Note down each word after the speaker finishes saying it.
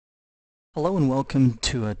Hello and welcome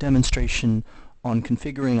to a demonstration on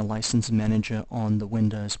configuring a license manager on the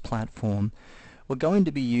Windows platform. We're going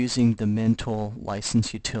to be using the Mentor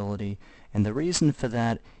license utility, and the reason for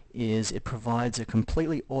that is it provides a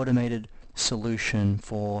completely automated solution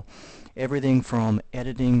for everything from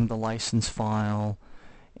editing the license file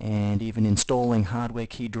and even installing hardware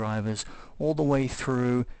key drivers all the way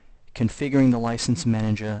through configuring the license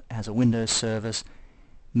manager as a Windows service,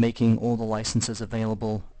 making all the licenses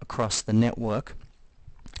available across the network.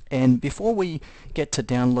 And before we get to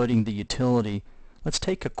downloading the utility, let's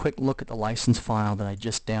take a quick look at the license file that I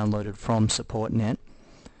just downloaded from SupportNet.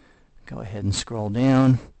 Go ahead and scroll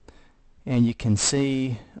down, and you can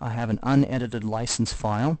see I have an unedited license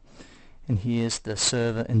file, and here's the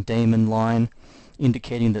server and daemon line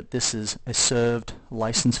indicating that this is a served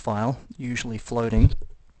license file, usually floating.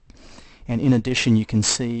 And in addition, you can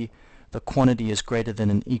see the quantity is greater than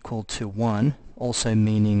and equal to 1, also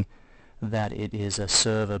meaning that it is a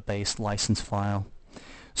server-based license file.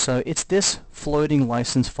 So it's this floating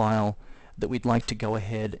license file that we'd like to go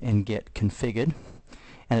ahead and get configured.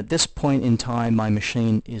 And at this point in time, my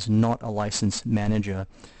machine is not a license manager,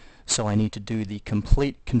 so I need to do the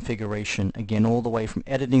complete configuration, again, all the way from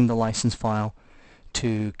editing the license file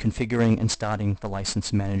to configuring and starting the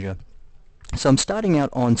license manager. So I'm starting out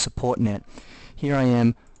on SupportNet. Here I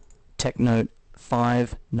am, TechNote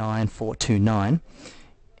 59429,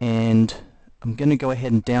 and I'm going to go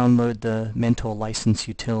ahead and download the Mentor license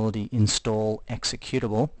utility install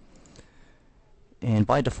executable. And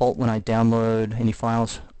by default, when I download any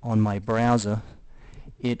files on my browser,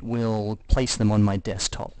 it will place them on my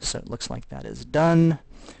desktop. So it looks like that is done.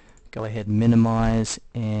 Go ahead and minimize,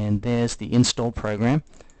 and there's the install program.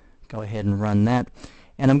 Go ahead and run that.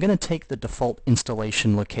 And I'm going to take the default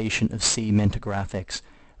installation location of C Mentor Graphics.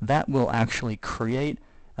 That will actually create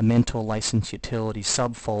a Mentor license utility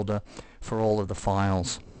subfolder for all of the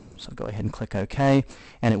files. So go ahead and click OK,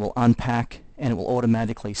 and it will unpack and it will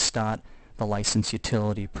automatically start the license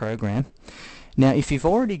utility program. Now, if you've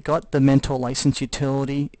already got the Mentor license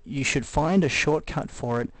utility, you should find a shortcut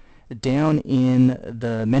for it down in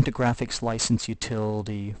the Mentor Graphics license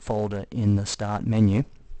utility folder in the Start menu.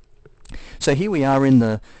 So here we are in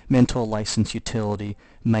the Mentor license utility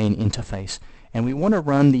main interface, and we want to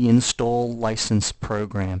run the install license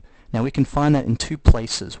program. Now we can find that in two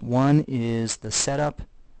places. One is the setup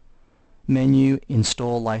menu,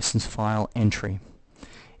 install license file entry,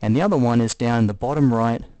 and the other one is down in the bottom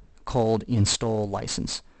right called install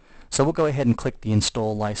license. So we'll go ahead and click the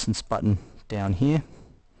install license button down here,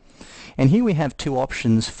 and here we have two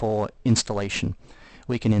options for installation.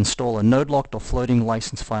 We can install a node-locked or floating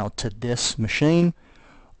license file to this machine,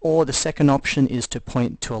 or the second option is to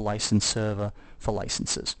point to a license server for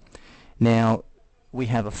licenses. Now, we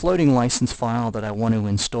have a floating license file that I want to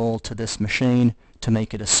install to this machine to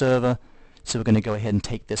make it a server, so we're going to go ahead and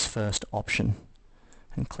take this first option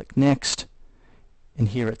and click Next. And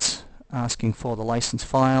here it's asking for the license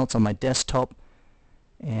file. It's on my desktop,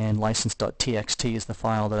 and license.txt is the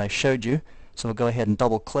file that I showed you. So we'll go ahead and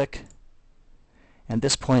double click. At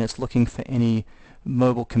this point, it's looking for any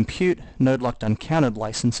mobile compute node-locked uncounted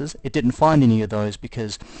licenses. It didn't find any of those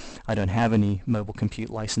because I don't have any mobile compute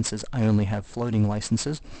licenses. I only have floating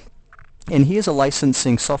licenses. And here's a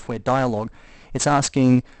licensing software dialog. It's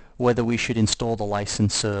asking whether we should install the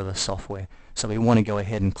license server software. So we want to go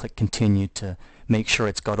ahead and click Continue to make sure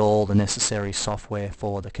it's got all the necessary software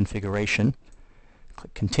for the configuration.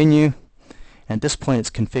 Click Continue. And at this point,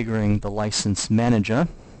 it's configuring the license manager.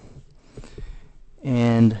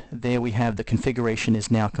 And there we have the configuration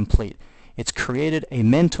is now complete. It's created a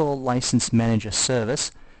Mentor license manager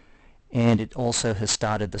service, and it also has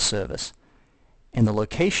started the service. And the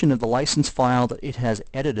location of the license file that it has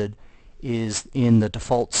edited is in the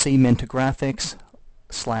default C Mentor Graphics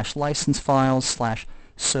 /license files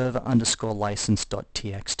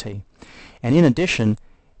 /server_license.txt. And in addition,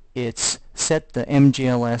 it's set the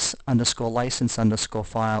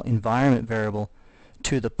mgls_license_file environment variable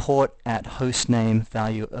to the port at hostname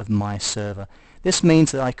value of my server. This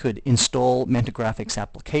means that I could install Mentor Graphics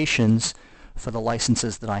applications for the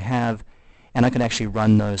licenses that I have, and I could actually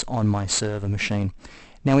run those on my server machine.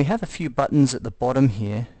 Now we have a few buttons at the bottom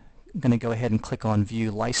here. I'm going to go ahead and click on View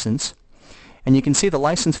License, and you can see the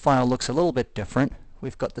license file looks a little bit different.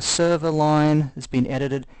 We've got the server line that's been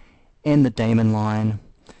edited and the daemon line,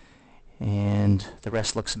 and the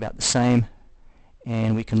rest looks about the same.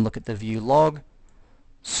 And we can look at the view log.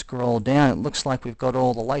 Scroll down, it looks like we've got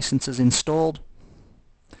all the licenses installed.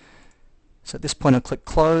 So at this point I'll click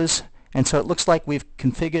Close, and so it looks like we've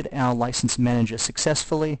configured our license manager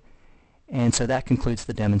successfully, and so that concludes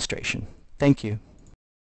the demonstration. Thank you.